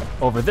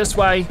 Over this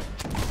way.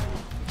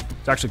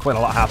 There's actually quite a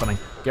lot happening.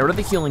 Get rid of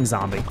the healing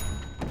zombie.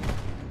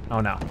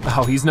 Oh no,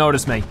 oh, he's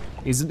noticed me.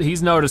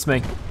 He's noticed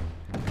me.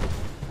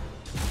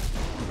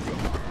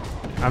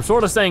 I'm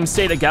sort of saying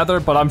stay together,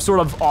 but I'm sort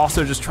of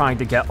also just trying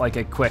to get like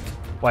a quick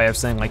way of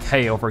saying like,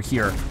 hey, over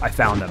here, I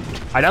found him.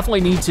 I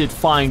definitely need to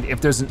find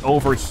if there's an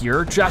over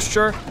here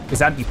gesture, because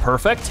that'd be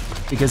perfect,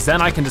 because then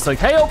I can just like,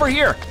 hey, over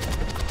here,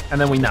 and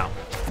then we know.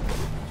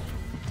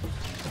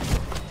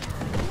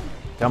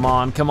 Come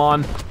on, come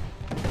on.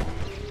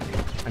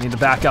 I need to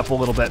back up a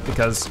little bit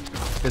because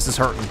this is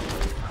hurting.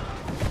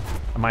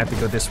 I might have to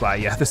go this way.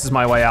 Yeah, this is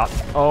my way out.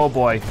 Oh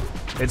boy,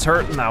 it's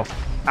hurting though.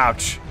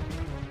 Ouch.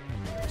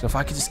 So if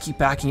I could just keep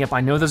backing up,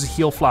 I know there's a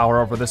heal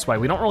flower over this way.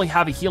 We don't really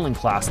have a healing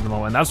class at the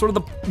moment. That's sort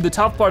of the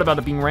tough part about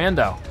it being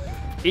rando,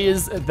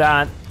 is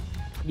that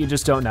you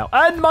just don't know.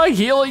 And my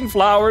healing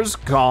flower's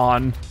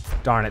gone.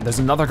 Darn it, there's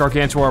another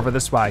Gargantuar over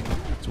this way.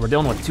 So we're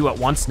dealing with two at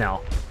once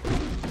now.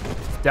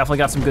 Definitely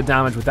got some good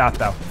damage with that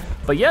though.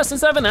 But yeah,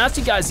 since I haven't asked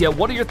you guys yet,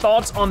 what are your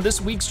thoughts on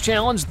this week's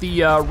challenge, the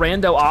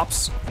Rando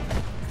Ops? Do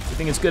you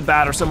think it's good,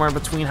 bad, or somewhere in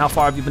between? How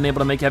far have you been able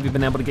to make? Have you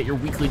been able to get your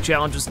weekly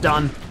challenges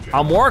done?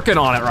 I'm working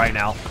on it right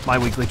now, my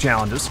weekly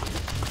challenges.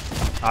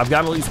 I've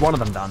got at least one of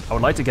them done. I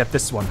would like to get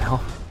this one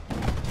now.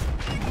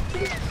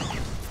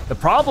 The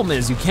problem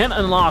is you can't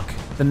unlock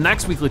the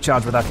next weekly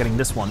challenge without getting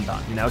this one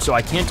done, So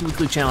I can't do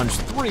weekly challenge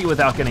 3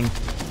 without getting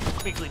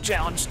weekly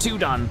challenge 2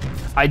 done.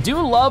 I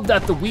do love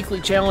that the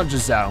weekly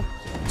challenges though,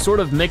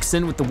 sort of mix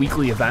in with the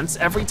weekly events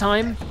every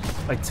time.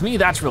 Like to me,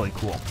 that's really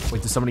cool.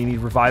 Wait, does somebody need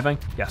reviving?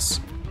 Yes,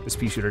 this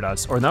Peashooter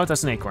does. Or no,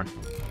 that's an Acorn.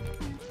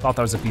 Thought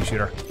that was a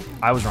Peashooter.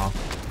 I was wrong.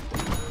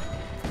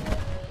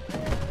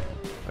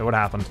 Wait, what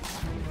happened?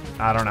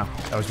 I don't know,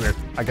 that was weird.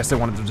 I guess they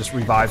wanted to just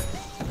revive.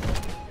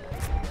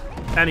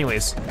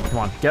 Anyways, come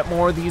on, get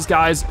more of these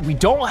guys. We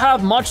don't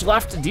have much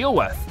left to deal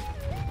with.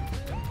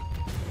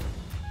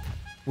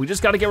 We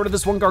just gotta get rid of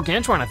this one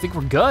Gargantuar and I think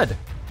we're good.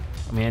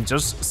 I mean, it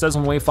just says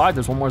on wave 5,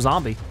 there's one more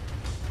zombie.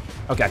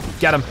 Okay,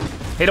 get him.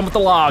 Hit him with the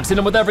logs, hit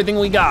him with everything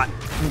we got,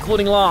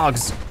 including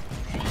logs.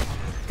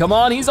 Come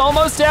on, he's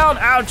almost down,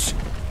 ouch.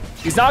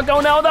 He's not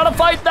going down without a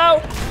fight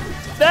though.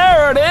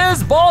 There it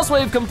is, boss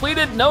wave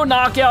completed, no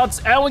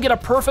knockouts, and we get a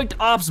perfect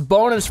ops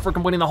bonus for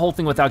completing the whole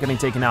thing without getting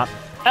taken out.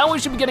 And we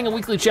should be getting a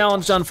weekly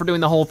challenge done for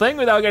doing the whole thing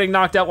without getting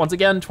knocked out once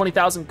again,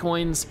 20,000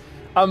 coins.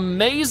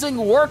 Amazing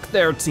work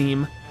there,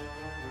 team.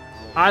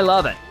 I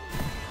love it.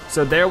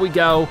 So there we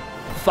go,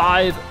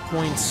 5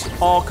 points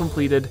all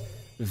completed.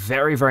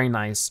 Very, very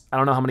nice. I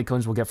don't know how many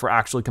coins we'll get for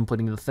actually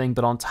completing the thing,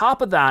 but on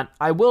top of that,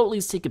 I will at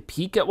least take a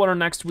peek at what our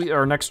next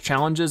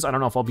challenge is. I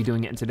don't know if I'll be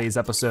doing it in today's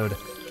episode.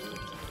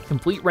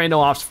 Complete Rando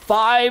Ops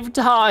 5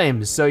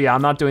 times. So yeah,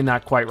 I'm not doing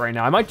that quite right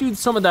now. I might do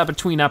some of that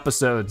between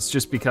episodes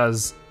just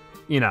because,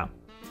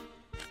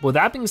 With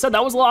that being said,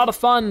 that was a lot of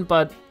fun,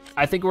 but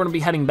I think we're gonna be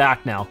heading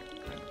back now.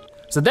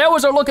 So there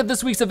was our look at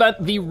this week's event,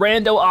 the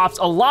Rando Ops.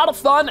 A lot of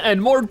fun, and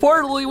more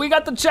importantly, we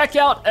got to check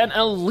out an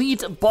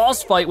elite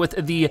boss fight with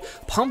the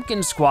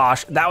pumpkin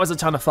squash. That was a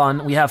ton of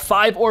fun. We have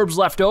 5 orbs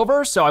left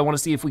over, so I wanna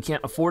see if we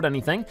can't afford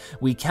anything.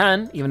 We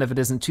can, even if it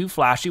isn't too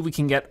flashy, we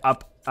can get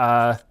up,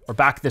 or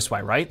back this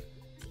way, right?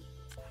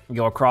 We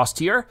go across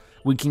here.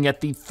 We can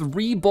get the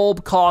 3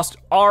 bulb cost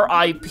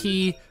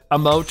RIP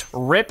emote,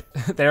 rip,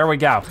 there we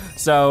go.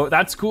 So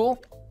that's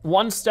cool.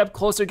 One step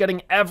closer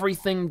getting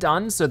everything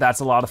done, so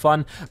that's a lot of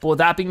fun. But with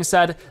that being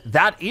said,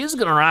 that is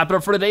gonna wrap it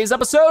up for today's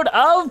episode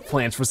of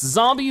Plants vs.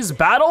 Zombies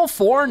Battle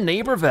for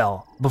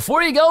Neighborville.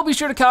 Before you go, be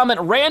sure to comment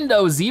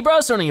Rando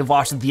Zebra, so when you've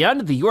watched at the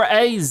end that you are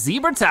a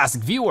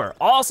Zebra-tastic viewer.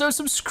 Also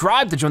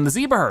subscribe to join the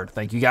Zebra Herd.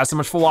 Thank you guys so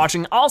much for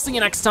watching. I'll see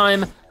you next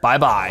time,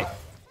 bye-bye.